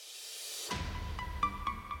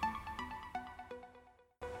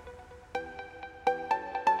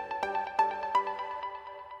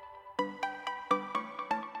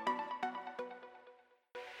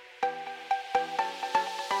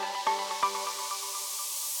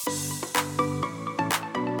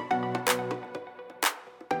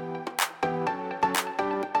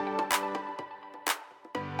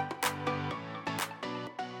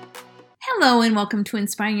Hello and welcome to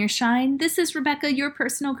Inspiring Your Shine. This is Rebecca, your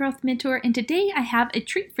personal growth mentor, and today I have a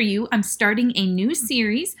treat for you. I'm starting a new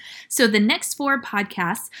series. So the next 4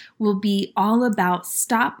 podcasts will be all about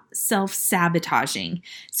stop self-sabotaging.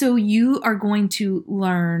 So you are going to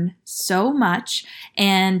learn so much,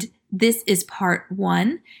 and this is part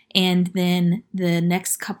 1, and then the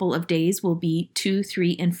next couple of days will be 2,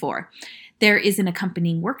 3, and 4. There is an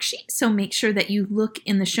accompanying worksheet, so make sure that you look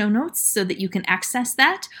in the show notes so that you can access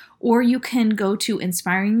that, or you can go to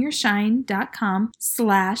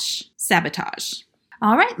inspiringyourshine.com/sabotage.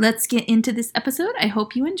 All right, let's get into this episode. I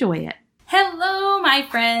hope you enjoy it. Hello, my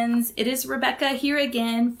friends. It is Rebecca here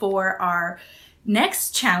again for our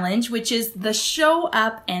next challenge, which is the Show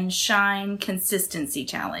Up and Shine Consistency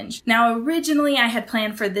Challenge. Now, originally I had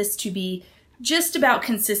planned for this to be just about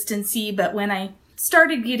consistency, but when I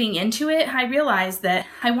started getting into it, I realized that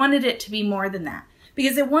I wanted it to be more than that,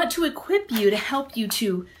 because I want to equip you to help you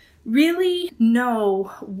to really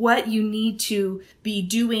know what you need to be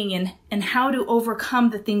doing and how to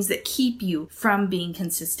overcome the things that keep you from being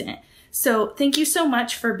consistent. So thank you so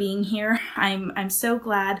much for being here. I'm so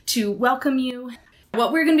glad to welcome you.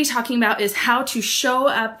 What we're going to be talking about is how to show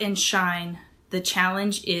up and shine. The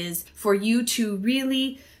challenge is for you to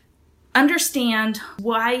really understand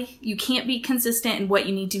why you can't be consistent and what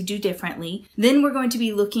you need to do differently. Then we're going to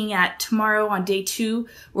be looking at tomorrow on day 2,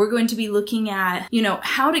 we're going to be looking at,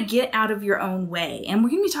 how to get out of your own way. And we're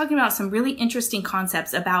going to be talking about some really interesting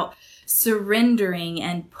concepts about surrendering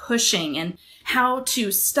and pushing and how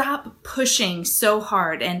to stop pushing so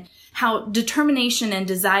hard, and how determination and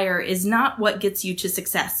desire is not what gets you to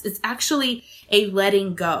success. It's actually a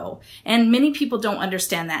letting go. And many people don't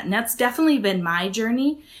understand that. And that's definitely been my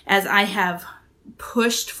journey as I have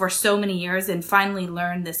pushed for so many years and finally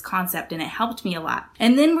learned this concept, and it helped me a lot.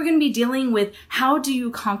 And then we're going to be dealing with how do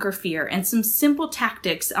you conquer fear and some simple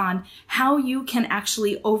tactics on how you can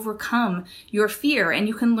actually overcome your fear, and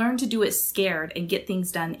you can learn to do it scared and get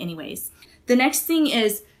things done anyways. The next thing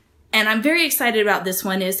is, and I'm very excited about this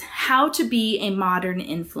one, is how to be a modern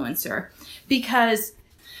influencer, because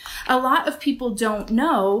a lot of people don't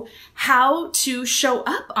know how to show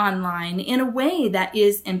up online in a way that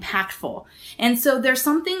is impactful. And so there's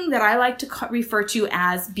something that I like to refer to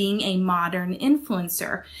as being a modern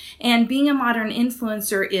influencer. And being a modern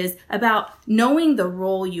influencer is about knowing the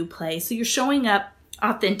role you play. So you're showing up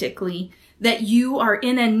authentically, that you are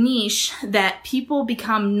in a niche that people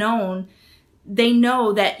become known. They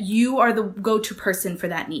know that you are the go-to person for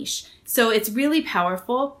that niche. So it's really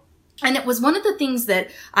powerful. And it was one of the things that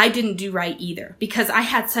I didn't do right either, because I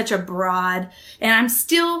had such a broad, and I'm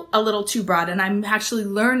still a little too broad, and I'm actually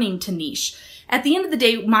learning to niche. At the end of the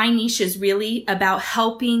day, my niche is really about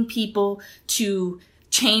helping people to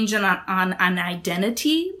change on an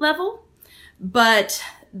identity level. But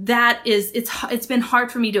it's been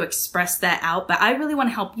hard for me to express that out, but I really want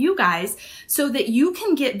to help you guys so that you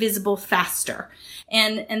can get visible faster.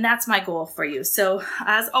 And that's my goal for you. So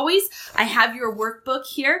as always, I have your workbook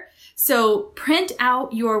here. So print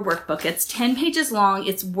out your workbook. It's 10 pages long.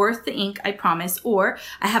 It's worth the ink, I promise. Or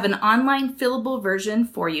I have an online fillable version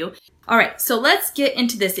for you. All right, so let's get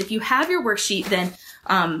into this. If you have your worksheet, then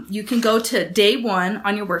you can go to day 1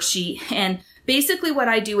 on your worksheet, and basically what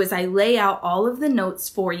I do is I lay out all of the notes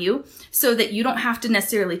for you so that you don't have to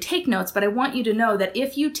necessarily take notes, but I want you to know that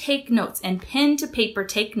if you take notes and pen to paper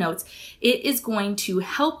take notes, it is going to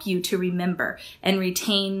help you to remember and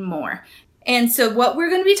retain more. And so what we're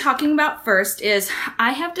going to be talking about first is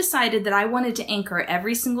I have decided that I wanted to anchor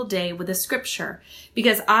every single day with a scripture,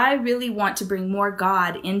 because I really want to bring more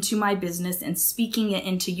God into my business and speaking it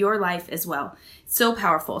into your life as well. So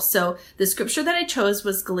powerful. So the scripture that I chose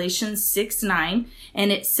was Galatians 6:9,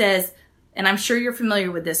 and it says, and I'm sure you're familiar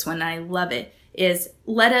with this one, I love it, is,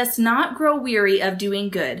 "Let us not grow weary of doing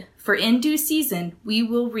good, for in due season we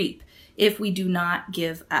will reap if we do not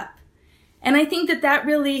give up." And I think that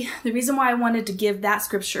really, the reason why I wanted to give that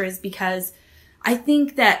scripture is because I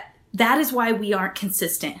think that is why we aren't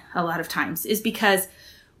consistent a lot of times, is because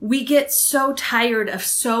we get so tired of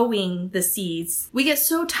sowing the seeds. We get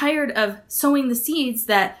so tired of sowing the seeds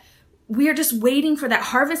that we are just waiting for that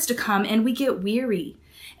harvest to come, and we get weary.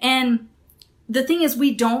 And the thing is,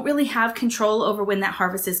 we don't really have control over when that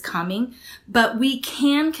harvest is coming, but we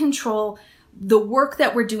can control the work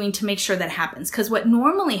that we're doing to make sure that happens. Because what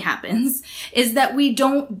normally happens is that we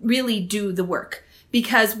don't really do the work,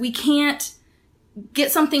 because we can't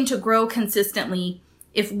get something to grow consistently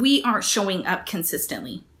if we aren't showing up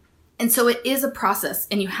consistently. And so it is a process,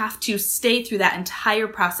 and you have to stay through that entire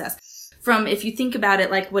process From, if you think about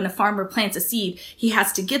it, like when a farmer plants a seed, he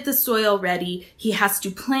has to get the soil ready. He has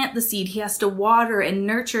to plant the seed. He has to water and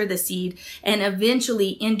nurture the seed. And eventually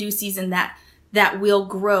in due season that will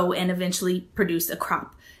grow and eventually produce a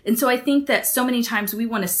crop. And so I think that so many times we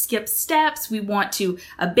want to skip steps. We want to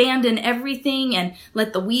abandon everything and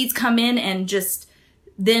let the weeds come in, and just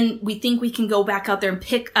then we think we can go back out there and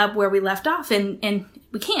pick up where we left off, and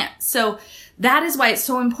we can't. So that is why it's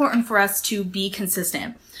so important for us to be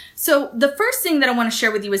consistent. So the first thing that I want to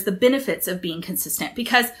share with you is the benefits of being consistent,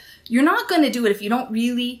 because you're not going to do it if you don't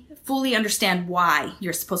really fully understand why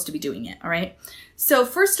you're supposed to be doing it. All right. So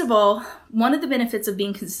first of all, one of the benefits of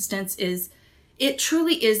being consistent is it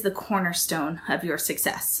truly is the cornerstone of your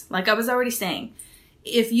success. Like I was already saying,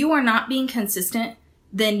 if you are not being consistent,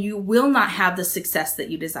 then you will not have the success that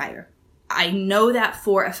you desire. I know that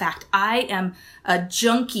for a fact. I am a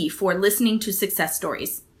junkie for listening to success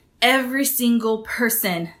stories. Every single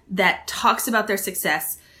person that talks about their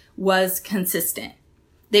success was consistent.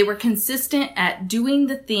 They were consistent at doing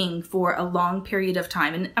the thing for a long period of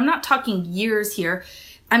time. And I'm not talking years here.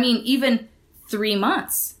 I mean, even 3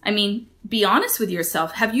 months. I mean, be honest with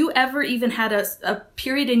yourself. Have you ever even had a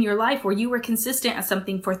period in your life where you were consistent at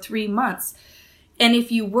something for 3 months? And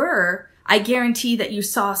if you were, I guarantee that you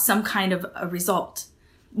saw some kind of a result,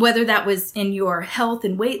 whether that was in your health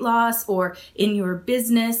and weight loss, or in your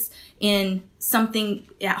business, in something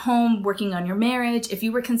at home, working on your marriage. If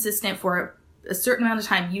you were consistent for a certain amount of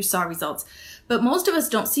time, you saw results. But most of us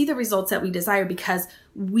don't see the results that we desire because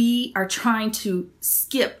we are trying to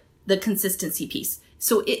skip the consistency piece.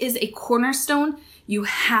 So it is a cornerstone. You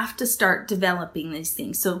have to start developing these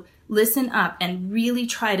things. So listen up and really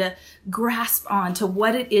try to grasp on to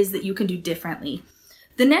what it is that you can do differently.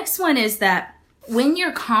 The next one is that when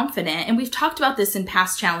you're confident, and we've talked about this in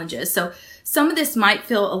past challenges, so some of this might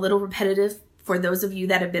feel a little repetitive for those of you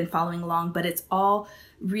that have been following along, but it's all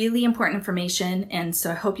really important information. And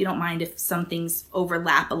so I hope you don't mind if some things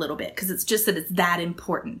overlap a little bit, because it's just that it's that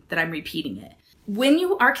important that I'm repeating it. When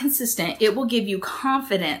you are consistent, it will give you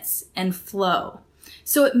confidence and flow.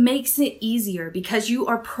 So it makes it easier because you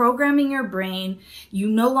are programming your brain. You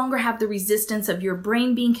no longer have the resistance of your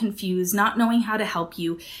brain being confused, not knowing how to help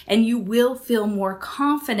you, and you will feel more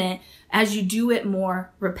confident as you do it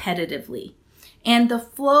more repetitively. And the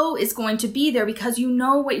flow is going to be there because you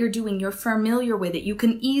know what you're doing. You're familiar with it. You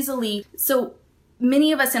can easily, so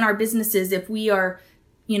many of us in our businesses, if we are,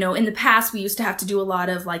 in the past, we used to have to do a lot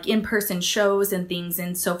of like in-person shows and things.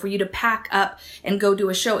 And so for you to pack up and go do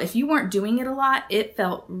a show, if you weren't doing it a lot, it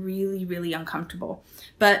felt really, really uncomfortable.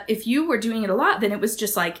 But if you were doing it a lot, then it was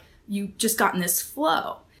just like you just got in this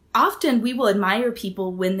flow. Often we will admire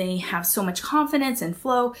people when they have so much confidence and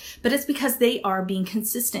flow, but it's because they are being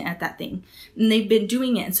consistent at that thing and they've been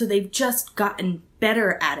doing it. And so they've just gotten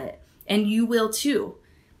better at it, and you will too.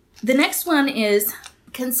 The next one is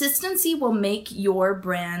consistency will make your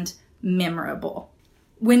brand memorable.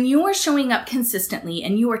 When you are showing up consistently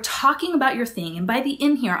and you are talking about your thing, and by the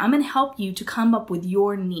end here, I'm going to help you to come up with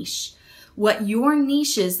your niche, what your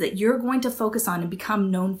niche is that you're going to focus on and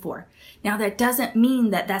become known for. Now, that doesn't mean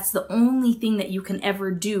that that's the only thing that you can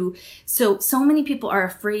ever do. So many people are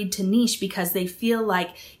afraid to niche because they feel like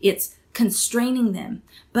it's constraining them,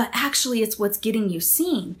 but actually it's what's getting you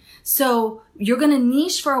seen. So you're going to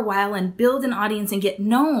niche for a while and build an audience and get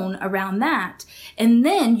known around that. And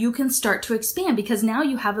then you can start to expand because now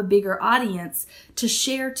you have a bigger audience to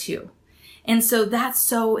share to. And so that's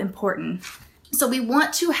so important. So we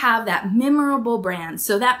want to have that memorable brand.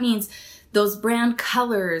 So that means those brand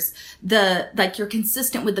colors, you're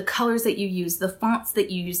consistent with the colors that you use, the fonts that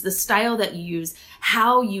you use, the style that you use,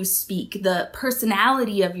 how you speak, the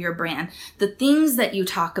personality of your brand, the things that you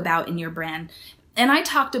talk about in your brand. And I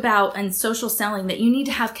talked about in social selling that you need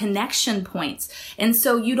to have connection points. And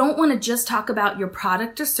so you don't want to just talk about your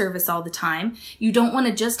product or service all the time. You don't want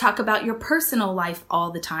to just talk about your personal life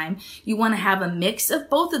all the time. You want to have a mix of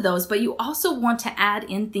both of those, but you also want to add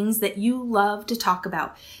in things that you love to talk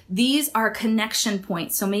about. These are connection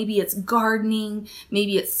points. So maybe it's gardening,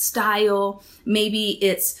 maybe it's style, maybe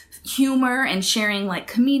it's humor and sharing like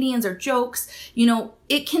comedians or jokes.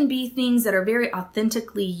 It can be things that are very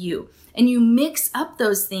authentically you. And you mix up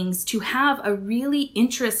those things to have a really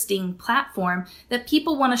interesting platform that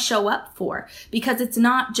people want to show up for, because it's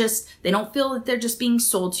not just, they don't feel that they're just being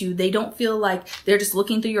sold to. They don't feel like they're just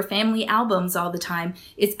looking through your family albums all the time.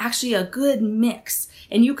 It's actually a good mix.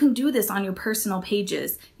 And you can do this on your personal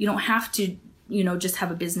pages. You don't have to, just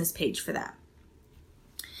have a business page for that.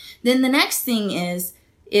 Then the next thing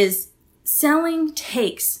is selling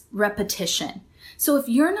takes repetition. So if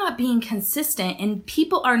you're not being consistent and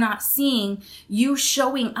people are not seeing you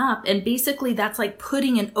showing up, and basically that's like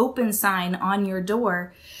putting an open sign on your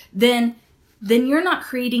door, then you're not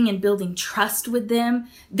creating and building trust with them.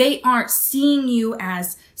 They aren't seeing you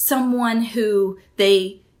as someone who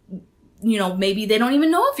maybe they don't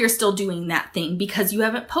even know if you're still doing that thing because you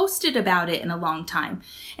haven't posted about it in a long time.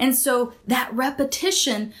 And so that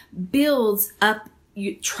repetition builds up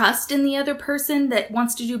trust in the other person that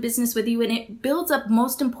wants to do business with you. And it builds up,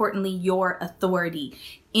 most importantly, your authority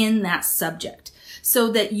in that subject. So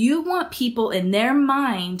that you want people in their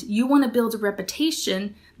mind, you want to build a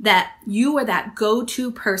reputation that you are that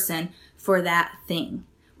go-to person for that thing,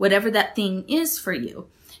 whatever that thing is for you.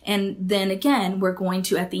 And then again, we're going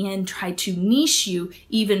to, at the end, try to niche you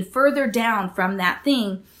even further down from that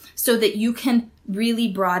thing so that you can really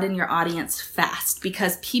broaden your audience fast,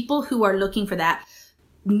 because people who are looking for that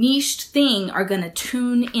niched thing are going to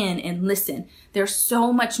tune in and listen. There's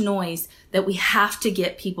so much noise that we have to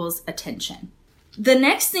get people's attention. The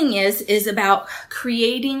next thing is about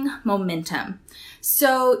creating momentum.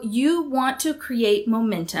 So you want to create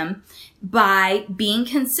momentum by being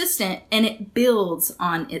consistent, and it builds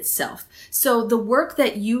on itself. So the work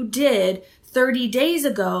that you did 30 days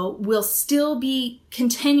ago will still be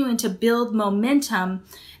continuing to build momentum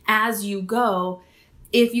as you go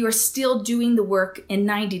if you are still doing the work in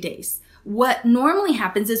 90 days. What normally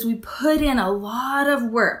happens is we put in a lot of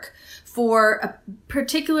work for a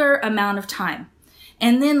particular amount of time.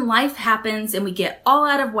 And then life happens and we get all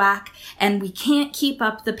out of whack and we can't keep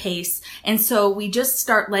up the pace. And so we just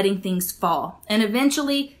start letting things fall. And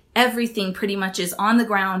eventually everything pretty much is on the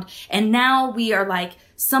ground. And now we are like,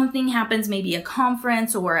 something happens, maybe a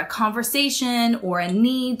conference or a conversation or a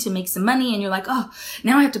need to make some money. And you're like, oh,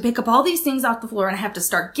 now I have to pick up all these things off the floor and I have to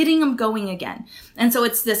start getting them going again. And so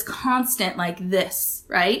it's this constant like this,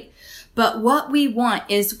 right? But what we want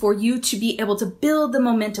is for you to be able to build the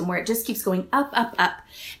momentum where it just keeps going up, up, up.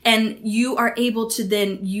 And you are able to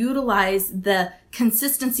then utilize the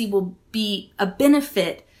consistency will be a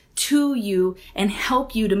benefit to you and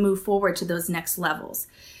help you to move forward to those next levels.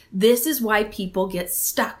 This is why people get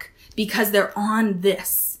stuck, because they're on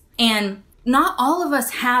this. And not all of us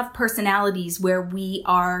have personalities where we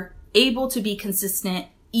are able to be consistent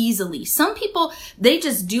easily. Some people, they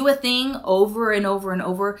just do a thing over and over and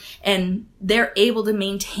over, and they're able to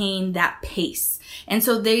maintain that pace. And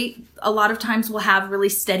so they, a lot of times, will have really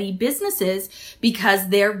steady businesses because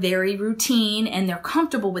they're very routine and they're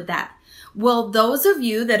comfortable with that. Well, those of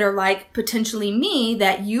you that are like potentially me,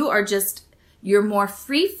 that you are just, you're more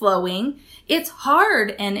free flowing, it's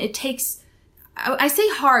hard and it takes, I say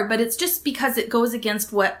hard, but it's just because it goes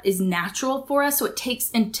against what is natural for us. So it takes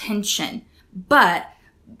intention. But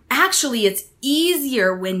actually, it's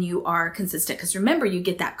easier when you are consistent, because remember, you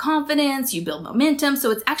get that confidence, you build momentum.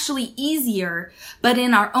 So it's actually easier, but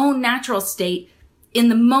in our own natural state, in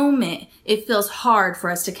the moment, it feels hard for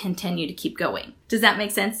us to continue to keep going. Does that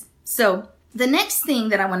make sense? So the next thing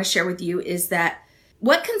that I want to share with you is that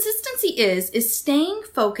what consistency is staying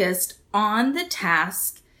focused on the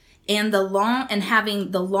task and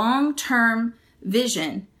having the long-term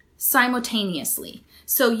vision simultaneously.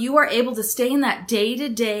 So you are able to stay in that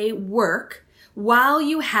day-to-day work while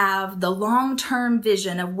you have the long-term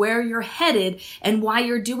vision of where you're headed and why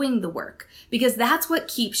you're doing the work, because that's what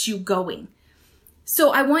keeps you going.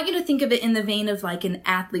 So I want you to think of it in the vein of like an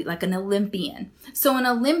athlete, like an Olympian. So an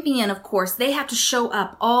Olympian, of course, they have to show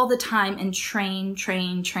up all the time and train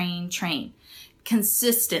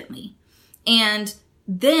consistently. And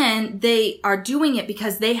then they are doing it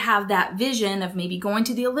because they have that vision of maybe going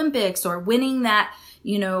to the Olympics or winning that,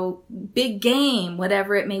 big game,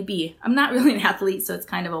 whatever it may be. I'm not really an athlete, so it's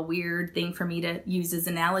kind of a weird thing for me to use as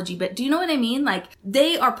an analogy, but do you know what I mean? Like,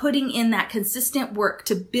 they are putting in that consistent work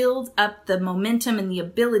to build up the momentum and the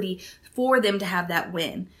ability for them to have that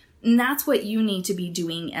win. And that's what you need to be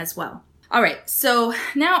doing as well. All right, so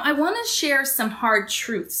now I want to share some hard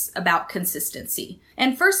truths about consistency.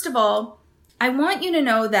 And first of all, I want you to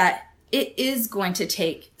know that it is going to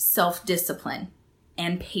take self-discipline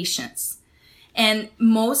and patience. And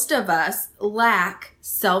most of us lack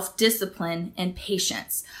self-discipline and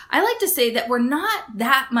patience. I like to say that we're not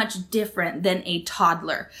that much different than a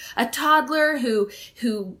toddler. A toddler who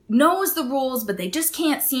knows the rules, but they just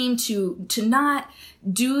can't seem to not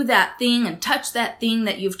do that thing and touch that thing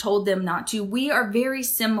that you've told them not to. We are very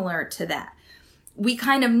similar to that. We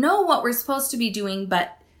kind of know what we're supposed to be doing,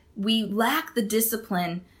 but we lack the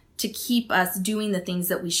discipline to keep us doing the things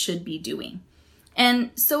that we should be doing.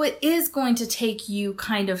 And so it is going to take you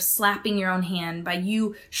kind of slapping your own hand by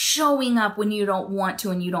you showing up when you don't want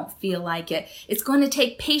to and you don't feel like it. It's going to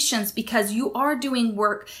take patience because you are doing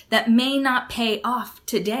work that may not pay off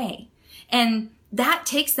today. And that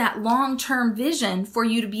takes that long-term vision for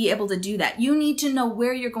you to be able to do that. You need to know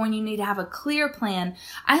where you're going. You need to have a clear plan.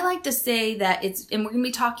 I like to say that and we're going to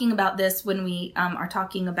be talking about this when we are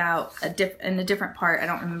talking about in a different part. I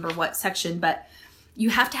don't remember what section, but you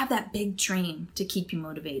have to have that big dream to keep you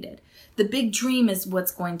motivated. The big dream is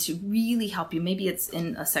what's going to really help you. Maybe it's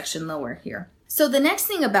in a section lower here. So the next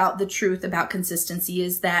thing about the truth about consistency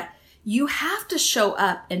is that you have to show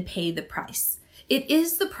up and pay the price. It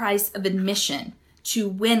is the price of admission to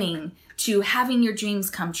winning, to having your dreams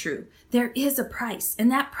come true. There is a price,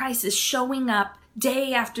 and that price is showing up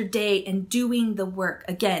day after day and doing the work.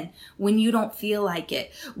 Again, when you don't feel like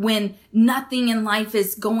it, when nothing in life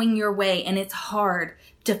is going your way and it's hard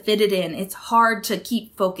to fit it in. It's hard to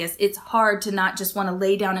keep focus. It's hard to not just want to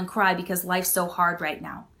lay down and cry because life's so hard right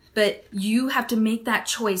now. But you have to make that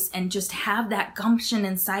choice and just have that gumption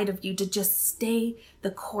inside of you to just stay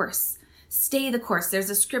the course. Stay the course. There's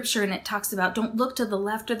a scripture and it talks about don't look to the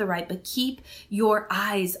left or the right, but keep your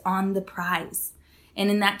eyes on the prize. And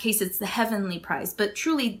in that case, it's the heavenly prize. But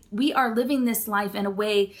truly, we are living this life in a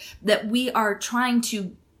way that we are trying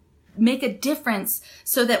to make a difference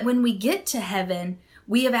so that when we get to heaven,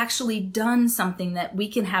 we have actually done something that we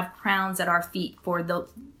can have crowns at our feet for the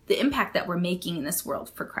impact that we're making in this world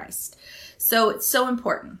for Christ. So it's so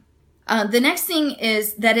important. The next thing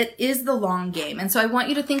is that it is the long game. And so I want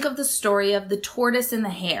you to think of the story of the tortoise and the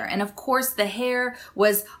hare. And of course, the hare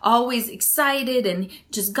was always excited and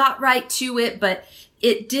just got right to it, but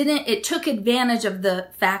it took advantage of the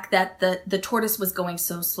fact that the tortoise was going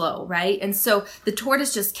so slow, right? And so the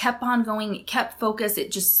tortoise just kept on going, it kept focused,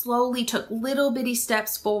 it just slowly took little bitty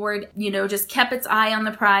steps forward, just kept its eye on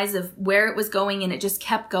the prize of where it was going, and it just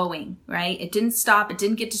kept going, right? It didn't stop, it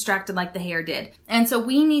didn't get distracted like the hare did. And so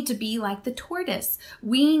we need to be like the tortoise.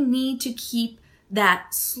 We need to keep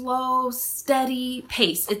that slow, steady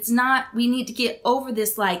pace. We need to get over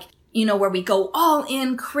this where we go all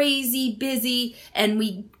in, crazy, busy, and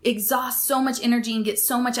we exhaust so much energy and get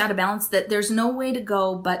so much out of balance that there's no way to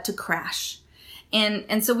go but to crash.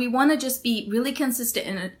 And so we want to just be really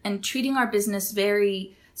consistent and treating our business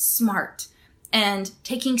very smart and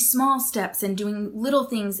taking small steps and doing little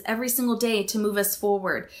things every single day to move us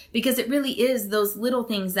forward. Because it really is those little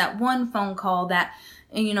things, that one phone call, that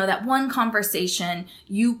one conversation,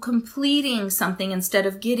 you completing something instead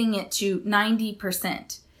of getting it to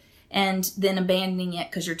 90%. And then abandoning it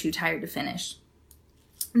because you're too tired to finish.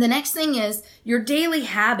 The next thing is your daily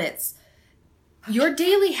habits. Your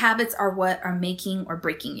daily habits are what are making or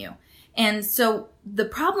breaking you. And so the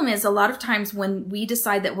problem is a lot of times when we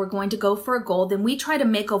decide that we're going to go for a goal, then we try to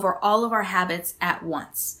make over all of our habits at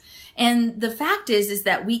once. And the fact is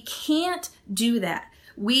that we can't do that.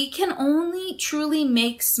 We can only truly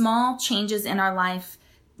make small changes in our life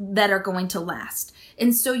that are going to last.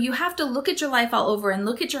 And so you have to look at your life all over and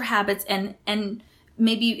look at your habits, and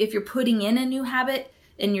maybe if you're putting in a new habit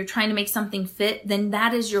and you're trying to make something fit, then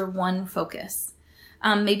that is your one focus.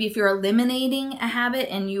 Maybe if you're eliminating a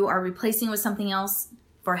habit and you are replacing with something else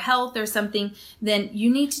for health or something, then you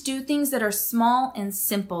need to do things that are small and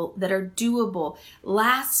simple, that are doable.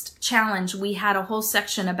 Last challenge, we had a whole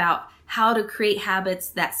section about how to create habits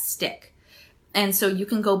that stick. And so you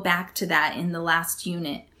can go back to that in the last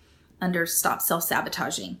unit under Stop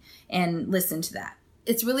Self-Sabotaging and listen to that.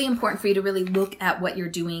 It's really important for you to really look at what you're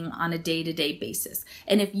doing on a day-to-day basis.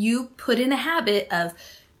 And if you put in a habit of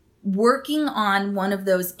working on one of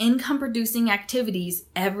those income-producing activities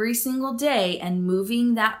every single day and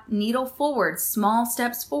moving that needle forward, small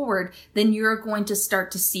steps forward, then you're going to start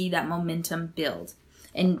to see that momentum build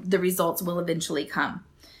and the results will eventually come.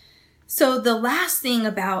 So the last thing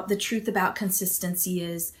about the truth about consistency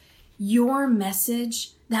is your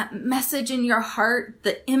message, that message in your heart,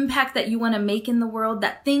 the impact that you want to make in the world,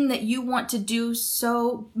 that thing that you want to do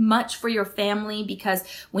so much for your family, because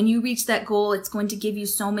when you reach that goal, it's going to give you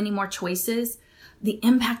so many more choices. The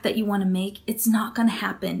impact that you want to make, it's not going to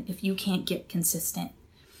happen if you can't get consistent.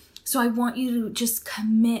 So I want you to just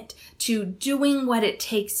commit to doing what it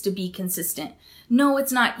takes to be consistent. No,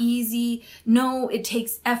 it's not easy. No, it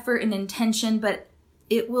takes effort and intention, but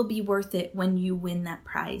it will be worth it when you win that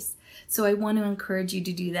prize. So I want to encourage you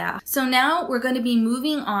to do that. So now we're going to be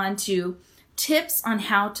moving on to tips on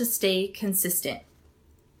how to stay consistent.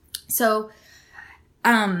 So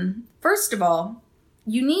first of all,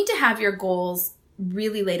 you need to have your goals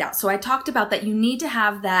really laid out. So I talked about that you need to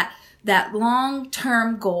have that that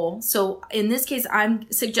long-term goal. So in this case,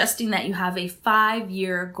 I'm suggesting that you have a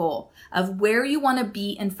 5-year goal of where you want to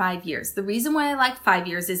be in 5 years. The reason why I like 5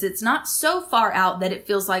 years is it's not so far out that it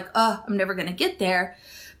feels like, oh, I'm never going to get there.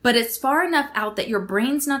 But it's far enough out that your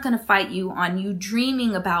brain's not going to fight you on you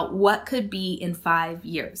dreaming about what could be in 5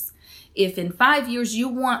 years. If in 5 years you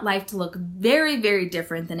want life to look very, very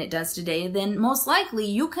different than it does today, then most likely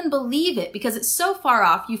you can believe it because it's so far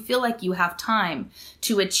off you feel like you have time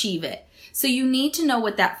to achieve it. So you need to know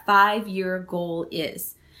what that 5-year goal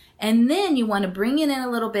is. And then you want to bring it in a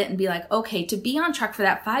little bit and be like, okay, to be on track for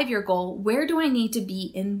that 5-year goal, where do I need to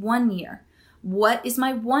be in 1 year? What is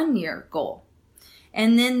my 1-year goal?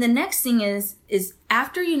 And then the next thing is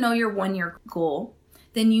after you know your 1-year goal,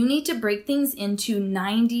 then you need to break things into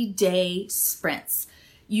 90-day sprints.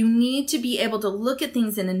 You need to be able to look at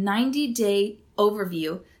things in a 90-day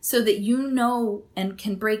overview so that you know and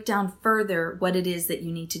can break down further what it is that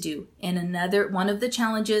you need to do. And another one of the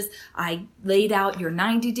challenges, I laid out your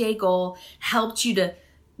 90-day goal, helped you to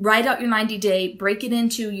write out your 90-day, break it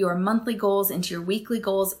into your monthly goals, into your weekly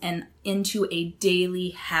goals, and into a daily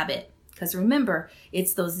habit. Because remember,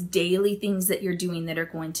 it's those daily things that you're doing that are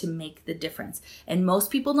going to make the difference. And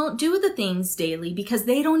most people don't do the things daily because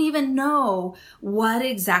they don't even know what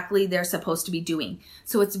exactly they're supposed to be doing.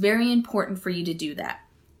 So it's very important for you to do that.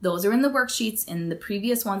 Those are in the worksheets. In the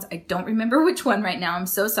previous ones, I don't remember which one right now. I'm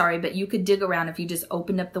so sorry, but you could dig around if you just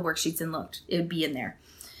opened up the worksheets and looked. It would be in there.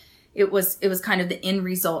 It was kind of the end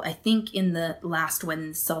result, I think, in the last one,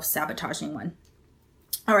 the self-sabotaging one.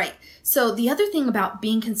 All right. So the other thing about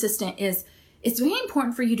being consistent is it's very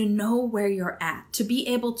important for you to know where you're at, to be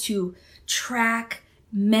able to track,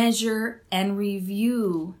 measure, and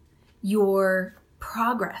review your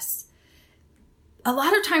progress. A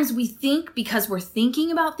lot of times we think because we're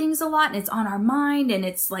thinking about things a lot and it's on our mind and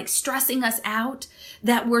it's like stressing us out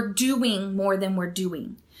that we're doing more than we're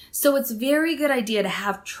doing. So it's a very good idea to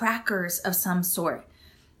have trackers of some sort.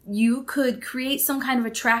 You could create some kind of a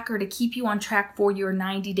tracker to keep you on track for your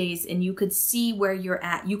 90 days and you could see where you're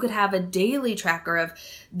at. You could have a daily tracker of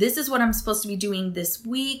this is what I'm supposed to be doing this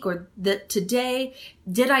week or today.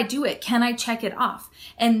 Did I do it? Can I check it off?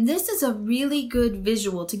 And this is a really good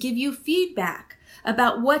visual to give you feedback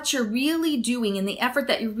about what you're really doing and the effort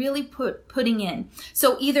that you're really putting in.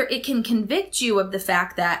 So either it can convict you of the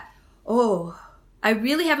fact that, oh, I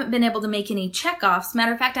really haven't been able to make any checkoffs.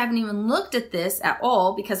 Matter of fact, I haven't even looked at this at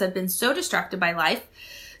all because I've been so distracted by life.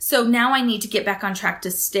 So now I need to get back on track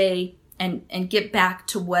to stay and get back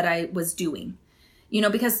to what I was doing. You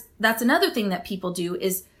know, because that's another thing that people do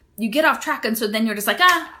is you get off track. And so then you're just like,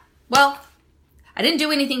 well, I didn't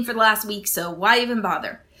do anything for the last week. So why even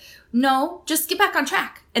bother? No, just get back on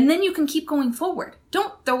track. And then you can keep going forward.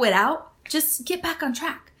 Don't throw it out. Just get back on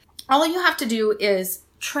track. All you have to do is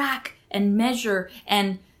track and measure,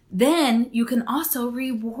 and then you can also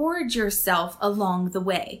reward yourself along the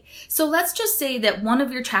way. So let's just say that one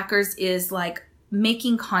of your trackers is like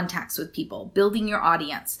making contacts with people, building your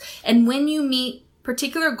audience. And when you meet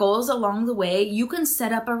particular goals along the way, you can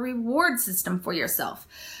set up a reward system for yourself.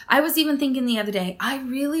 I was even thinking the other day, I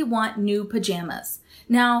really want new pajamas.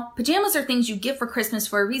 Now, pajamas are things you get for Christmas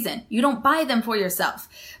for a reason. You don't buy them for yourself.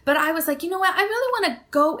 But I was like, you know what? I really want to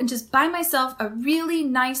go and just buy myself a really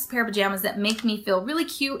nice pair of pajamas that make me feel really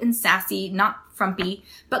cute and sassy, not frumpy,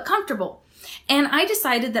 but comfortable. And I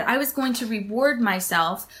decided that I was going to reward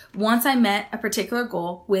myself once I met a particular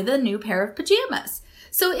goal with a new pair of pajamas.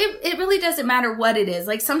 So it really doesn't matter what it is.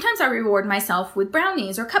 Like sometimes I reward myself with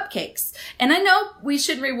brownies or cupcakes. And I know we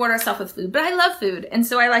shouldn't reward ourselves with food, but I love food. And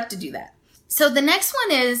so I like to do that. So the next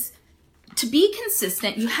one is to be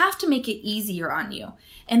consistent, you have to make it easier on you.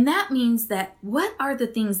 And that means that what are the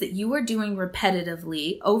things that you are doing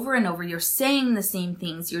repetitively over and over? You're saying the same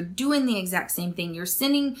things. You're doing the exact same thing.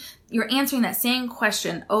 You're answering that same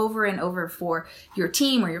question over and over for your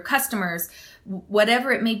team or your customers,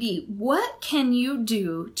 whatever it may be. What can you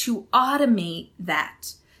do to automate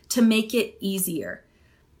that, to make it easier?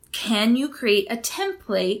 Can you create a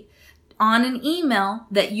template on an email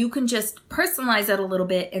that you can just personalize it a little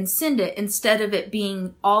bit and send it instead of it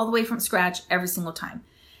being all the way from scratch every single time?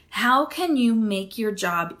 How can you make your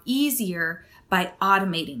job easier by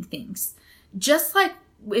automating things? Just like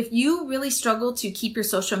if you really struggle to keep your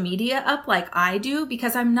social media up like I do,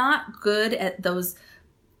 because I'm not good at those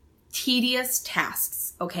tedious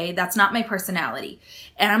tasks, okay? That's not my personality.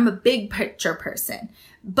 And I'm a big picture person.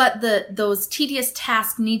 But those tedious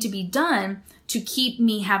tasks need to be done to keep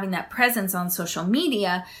me having that presence on social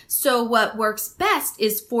media. So what works best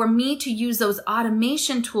is for me to use those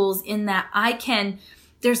automation tools in that I can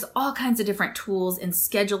there's all kinds of different tools and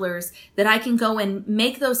schedulers that I can go and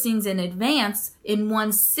make those things in advance in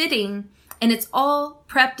one sitting, and it's all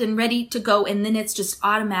prepped and ready to go, and then it's just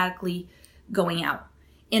automatically going out.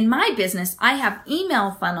 In my business, I have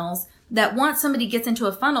email funnels that once somebody gets into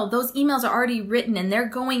a funnel, those emails are already written and they're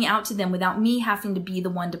going out to them without me having to be the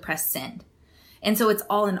one to press send. And so it's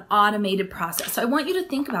all an automated process. So I want you to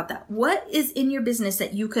think about that. What is in your business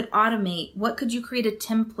that you could automate? What could you create a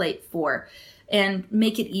template for and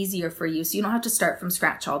make it easier for you so you don't have to start from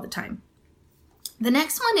scratch all the time? The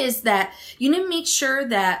next one is that you need to make sure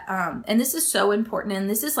that, and this is so important, and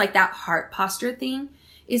this is like that heart posture thing,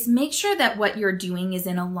 is make sure that what you're doing is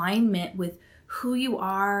in alignment with who you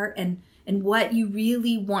are and what you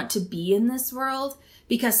really want to be in this world.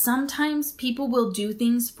 Because sometimes people will do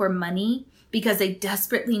things for money because they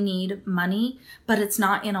desperately need money, but it's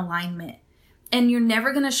not in alignment. And you're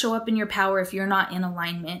never going to show up in your power if you're not in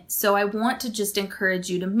alignment. So I want to just encourage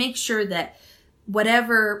you to make sure that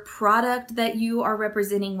whatever product that you are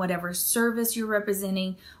representing, whatever service you're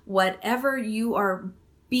representing, whatever you are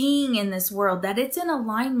being in this world, that it's in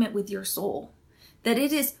alignment with your soul, that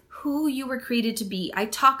it is who you were created to be. I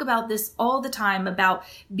talk about this all the time about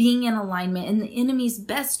being in alignment, and the enemy's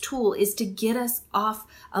best tool is to get us off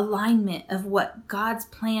alignment of what God's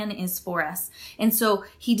plan is for us. And so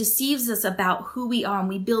he deceives us about who we are, and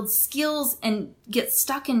we build skills and get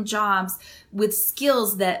stuck in jobs with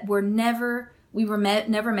skills that we were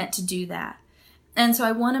never meant to do that. And so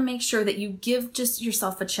I want to make sure that you give just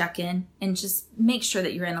yourself a check-in and just make sure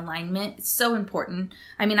that you're in alignment. It's so important.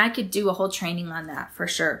 I mean, I could do a whole training on that for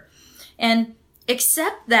sure. And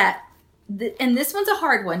accept that, and this one's a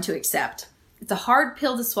hard one to accept. It's a hard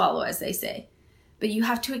pill to swallow, as they say. But you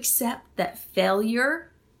have to accept that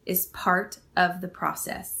failure is part of the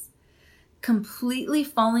process. Completely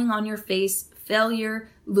falling on your face, failure,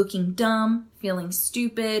 looking dumb, feeling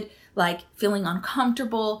stupid, like feeling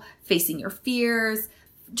uncomfortable, facing your fears,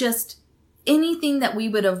 just anything that we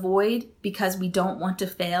would avoid because we don't want to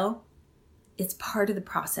fail, it's part of the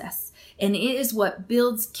process. And it is what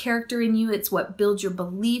builds character in you. It's what builds your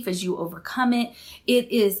belief as you overcome it. It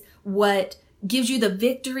is what gives you the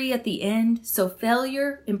victory at the end. So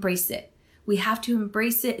failure, embrace it. We have to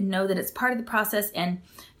embrace it and know that it's part of the process, and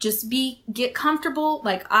just get comfortable.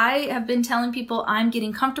 Like I have been telling people, I'm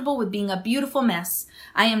getting comfortable with being a beautiful mess.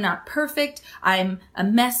 I am not perfect. I'm a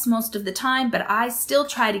mess most of the time, but I still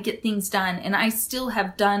try to get things done. And I still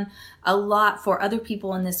have done a lot for other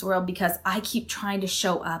people in this world because I keep trying to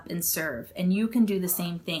show up and serve. And you can do the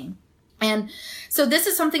same thing. And so this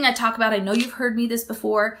is something I talk about. I know you've heard me this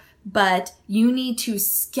before, but you need to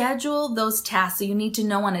schedule those tasks. So you need to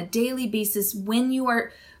know on a daily basis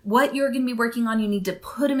what you're going to be working on. You need to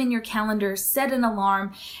put them in your calendar, set an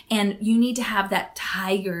alarm, and you need to have that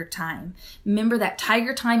tiger time. Remember, that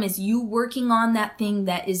tiger time is you working on that thing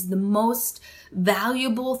that is the most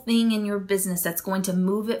valuable thing in your business that's going to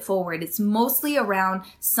move it forward. It's mostly around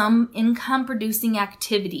some income producing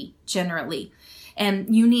activity generally.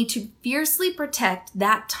 And you need to fiercely protect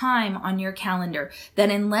that time on your calendar,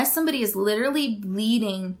 that unless somebody is literally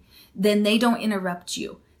bleeding, then they don't interrupt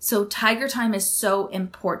you. So tiger time is so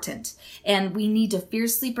important, and we need to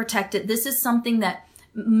fiercely protect it. This is something that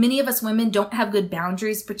many of us women don't have good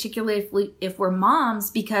boundaries, particularly if we're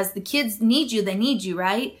moms, because the kids need you, they need you,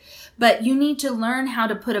 right? But you need to learn how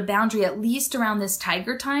to put a boundary at least around this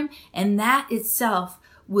tiger time. And that itself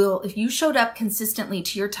will, if you showed up consistently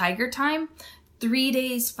to your tiger time, 3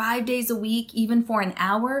 days, 5 days a week, even for an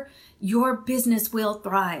hour, your business will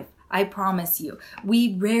thrive. I promise you.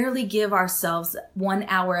 We rarely give ourselves 1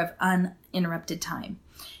 hour of uninterrupted time.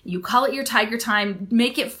 You call it your tiger time,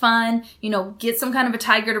 make it fun, get some kind of a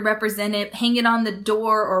tiger to represent it, hang it on the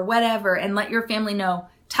door or whatever, and let your family know,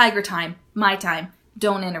 tiger time, my time,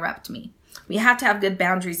 don't interrupt me. We have to have good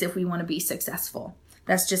boundaries if we want to be successful.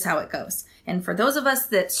 That's just how it goes. And for those of us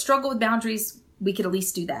that struggle with boundaries, we could at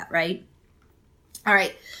least do that, right? All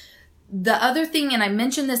right. The other thing, and I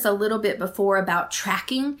mentioned this a little bit before about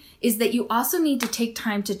tracking, is that you also need to take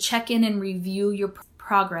time to check in and review your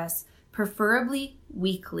progress, preferably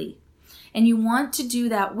weekly. And you want to do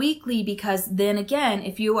that weekly because then again,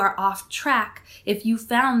 if you are off track, if you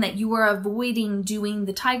found that you are avoiding doing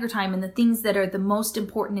the tiger time and the things that are the most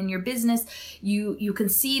important in your business, you can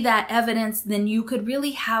see that evidence, then you could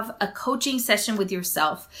really have a coaching session with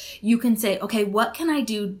yourself. You can say, okay, what can I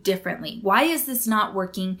do differently? Why is this not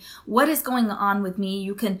working? What is going on with me?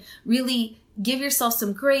 You can really give yourself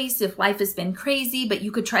some grace if life has been crazy, but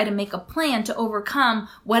you could try to make a plan to overcome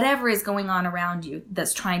whatever is going on around you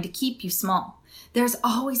that's trying to keep you small. There's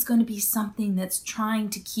always going to be something that's trying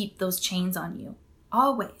to keep those chains on you.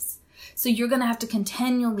 Always. So you're going to have to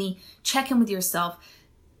continually check in with yourself,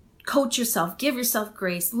 coach yourself, give yourself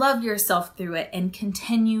grace, love yourself through it, and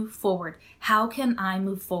continue forward. How can I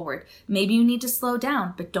move forward? Maybe you need to slow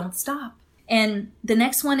down, but don't stop. And the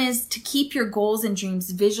next one is to keep your goals and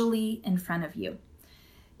dreams visually in front of you.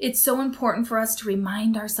 It's so important for us to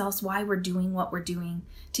remind ourselves why we're doing what we're doing,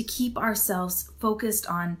 to keep ourselves focused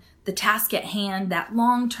on the task at hand, that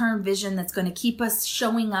long-term vision that's going to keep us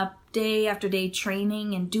showing up day after day,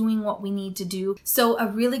 training and doing what we need to do. So a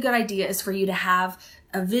really good idea is for you to have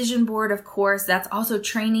a vision board, of course. That's also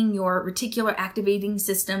training your reticular activating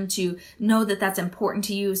system to know that that's important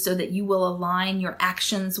to you so that you will align your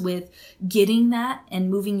actions with getting that and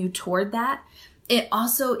moving you toward that. It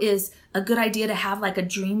also is a good idea to have like a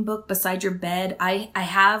dream book beside your bed. I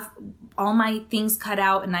have all my things cut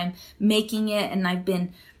out and I'm making it, and I've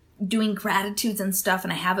been doing gratitudes and stuff,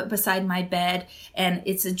 and I have it beside my bed. And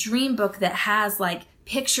it's a dream book that has like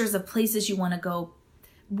pictures of places you want to go,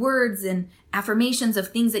 words and affirmations of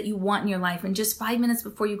things that you want in your life. And just 5 minutes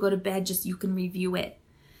before you go to bed, just you can review it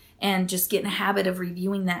and just get in a habit of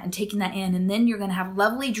reviewing that and taking that in. And then you're going to have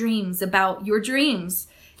lovely dreams about your dreams.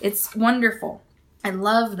 It's wonderful. I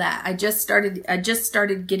love that. I just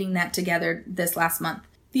started getting that together this last month.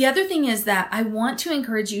 The other thing is that I want to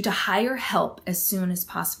encourage you to hire help as soon as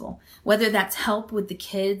possible, whether that's help with the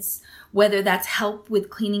kids, whether that's help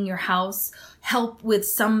with cleaning your house, help with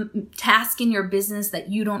some task in your business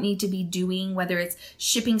that you don't need to be doing, whether it's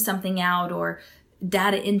shipping something out or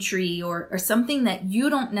data entry or something that you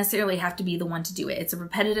don't necessarily have to be the one to do it. It's a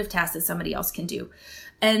repetitive task that somebody else can do.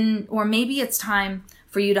 Or maybe it's time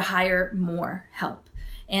for you to hire more help.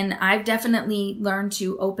 And I've definitely learned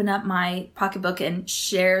to open up my pocketbook and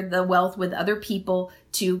share the wealth with other people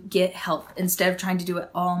to get help instead of trying to do it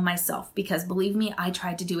all myself. Because believe me, I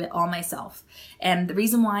tried to do it all myself. And the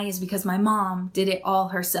reason why is because my mom did it all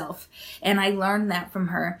herself. And I learned that from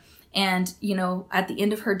her. And, at the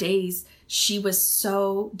end of her days, she was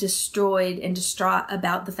so destroyed and distraught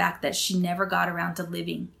about the fact that she never got around to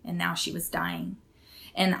living, and now she was dying.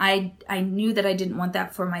 And I knew that I didn't want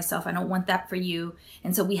that for myself. I don't want that for you.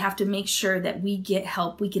 And so we have to make sure that we get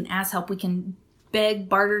help. We can ask help. We can beg,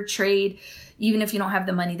 barter, trade. Even if you don't have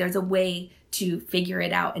the money, there's a way to figure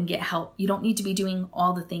it out and get help. You don't need to be doing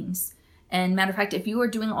all the things. And matter of fact, if you are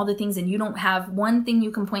doing all the things and you don't have one thing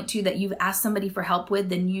you can point to that you've asked somebody for help with,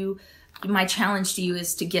 then my challenge to you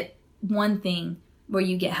is to get one thing where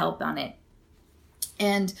you get help on it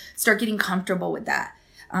and start getting comfortable with that.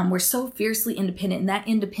 We're so fiercely independent, and that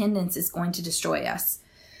independence is going to destroy us.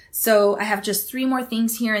 So I have just 3 more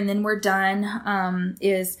things here, and then we're done,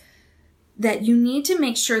 is that you need to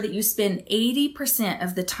make sure that you spend 80%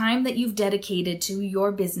 of the time that you've dedicated to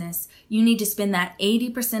your business. You need to spend that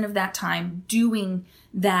 80% of that time doing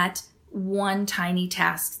that one tiny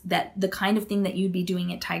task, that the kind of thing that you'd be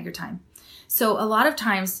doing at Tiger Time. So a lot of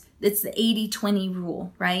times it's the 80-20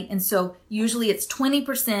 rule, right? And so usually it's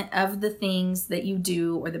 20% of the things that you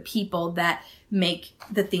do or the people that make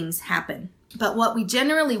the things happen. But what we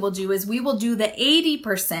generally will do is we will do the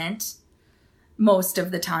 80% most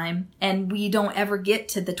of the time, and we don't ever get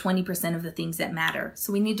to the 20% of the things that matter.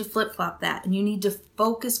 So we need to flip-flop that, and you need to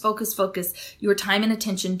focus your time and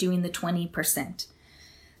attention doing the 20%.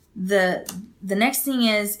 The next thing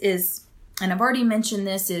is, and I've already mentioned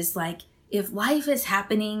this, is like, if life is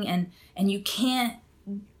happening and you can't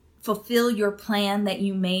fulfill your plan that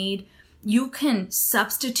you made, you can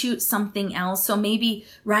substitute something else. So maybe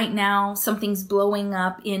right now something's blowing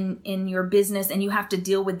up in your business and you have to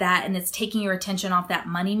deal with that, and it's taking your attention off that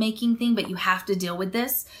money-making thing, but you have to deal with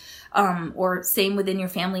this. Or same within your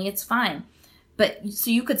family, it's fine. But so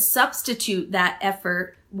you could substitute that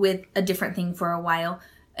effort with a different thing for a while.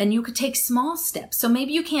 And you could take small steps. So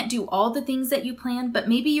maybe you can't do all the things that you planned, but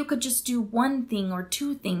maybe you could just do 1 thing or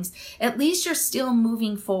 2 things. At least you're still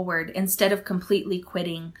moving forward instead of completely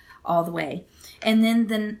quitting all the way. And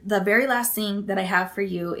then the very last thing that I have for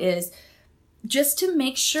you is just to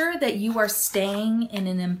make sure that you are staying in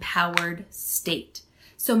an empowered state.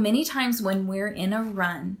 So many times when we're in a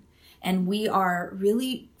run and we are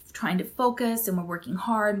really trying to focus and we're working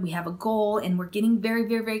hard, we have a goal and we're getting very,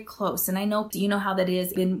 very, very close. And I know you know how that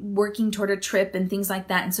is, been working toward a trip and things like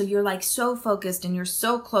that. And so you're like so focused and you're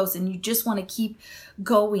so close and you just want to keep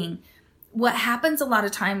going. What happens a lot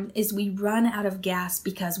of time is we run out of gas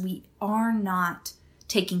because we are not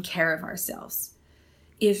taking care of ourselves.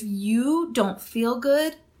 If you don't feel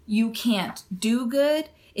good, you can't do good.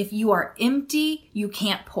 If you are empty, you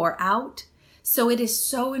can't pour out. So it is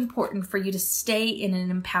so important for you to stay in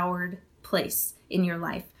an empowered place in your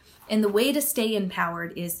life. And the way to stay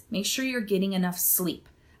empowered is make sure you're getting enough sleep.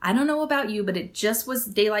 I don't know about you, but it just was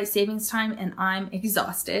daylight savings time and I'm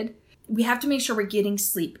exhausted. We have to make sure we're getting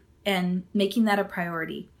sleep and making that a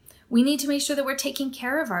priority. We need to make sure that we're taking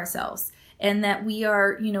care of ourselves and that we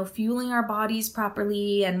are, fueling our bodies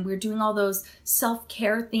properly, and we're doing all those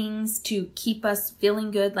self-care things to keep us feeling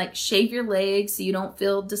good, like shave your legs so you don't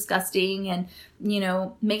feel disgusting, and,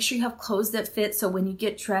 make sure you have clothes that fit so when you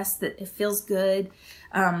get dressed that it feels good,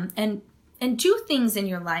 and do things in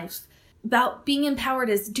your life. About being empowered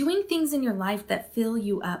is doing things in your life that fill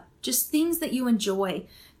you up, just things that you enjoy.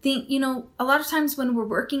 A lot of times when we're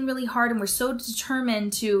working really hard and we're so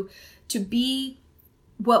determined to be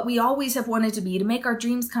what we always have wanted to be, to make our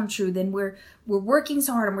dreams come true, then we're working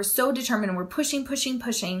so hard and we're so determined and we're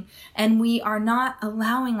pushing, and we are not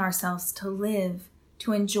allowing ourselves to live,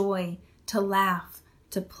 to enjoy, to laugh,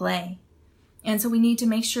 to play. And so we need to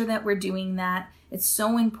make sure that we're doing that. It's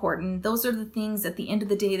so important. Those are the things at the end of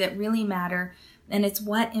the day that really matter. And it's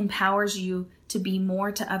what empowers you to be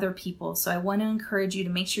more to other people. So I want to encourage you to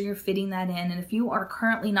make sure you're fitting that in. And if you are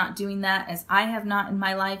currently not doing that, as I have not in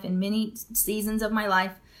my life, in many seasons of my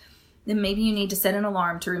life, then maybe you need to set an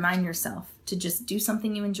alarm to remind yourself to just do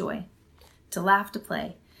something you enjoy, to laugh, to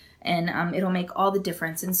play. And it'll make all the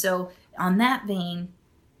difference. And so on that vein,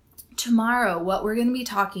 tomorrow, what we're going to be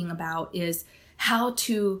talking about is how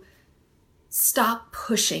to stop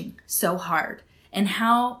pushing so hard and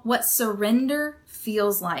what surrender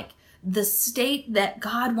feels like. The state that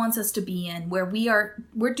God wants us to be in, where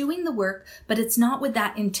we're doing the work, but it's not with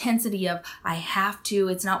that intensity of I have to.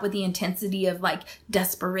 It's not with the intensity of like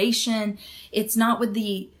desperation. It's not with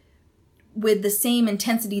the same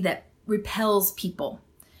intensity that repels people,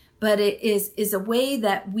 but it is a way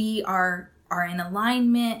that we are in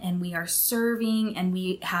alignment and we are serving and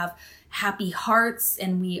we have happy hearts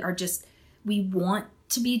and we want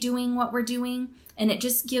to be doing what we're doing. And it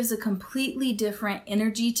just gives a completely different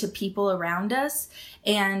energy to people around us.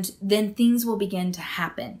 And then things will begin to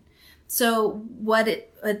happen. So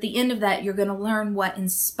at the end of that, you're going to learn what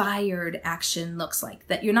inspired action looks like.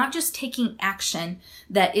 That you're not just taking action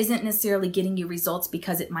that isn't necessarily getting you results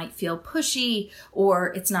because it might feel pushy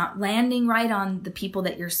or it's not landing right on the people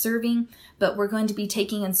that you're serving. But we're going to be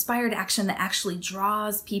taking inspired action that actually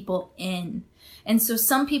draws people in. And so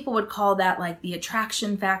some people would call that like the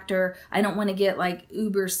attraction factor. I don't want to get like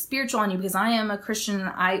uber spiritual on you because I am a Christian.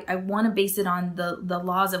 I want to base it on the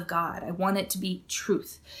laws of God. I want it to be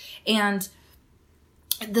truth. And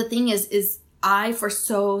the thing is I, for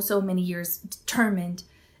so many years, determined,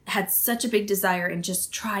 had such a big desire and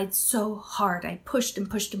just tried so hard. I pushed and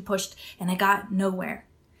I got nowhere.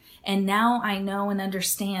 And now I know and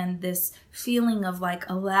understand this feeling of like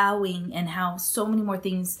allowing and how so many more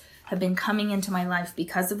things have been coming into my life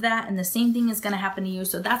because of that. And the same thing is going to happen to you.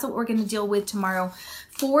 So that's what we're going to deal with tomorrow.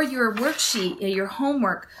 For your worksheet, your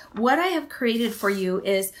homework, what I have created for you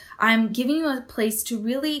is I'm giving you a place to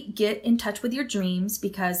really get in touch with your dreams,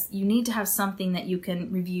 because you need to have something that you can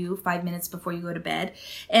review 5 minutes before you go to bed.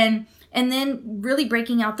 And then really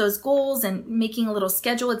breaking out those goals and making a little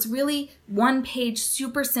schedule. It's really one page,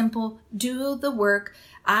 super simple. Do the work.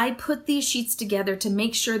 I put these sheets together to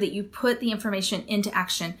make sure that you put the information into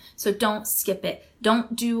action. So don't skip it.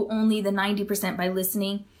 Don't do only the 90% by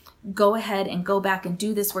listening. Go ahead and go back and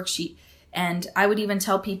do this worksheet. And I would even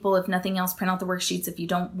tell people, if nothing else, print out the worksheets. If you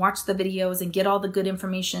don't watch the videos and get all the good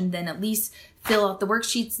information, then at least fill out the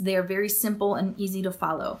worksheets. They're very simple and easy to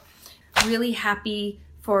follow. Really happy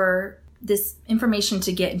for this information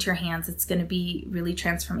to get into your hands. It's going to be really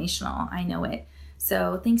transformational. I know it.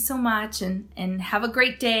 So thanks so much and have a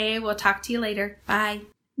great day. We'll talk to you later. Bye.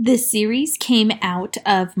 This series came out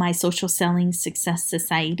of my Social Selling Success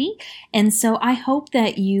Society, and so I hope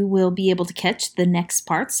that you will be able to catch the next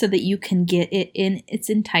part so that you can get it in its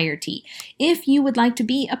entirety. If you would like to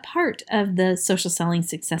be a part of the Social Selling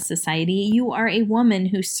Success Society, you are a woman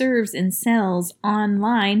who serves and sells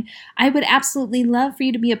online, I would absolutely love for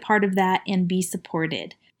you to be a part of that and be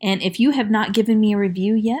supported. And if you have not given me a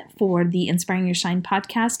review yet for the Inspiring Your Shine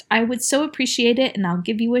podcast, I would so appreciate it, and I'll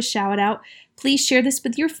give you a shout out. Please share this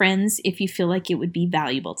with your friends if you feel like it would be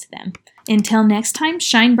valuable to them. Until next time,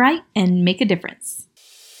 shine bright and make a difference.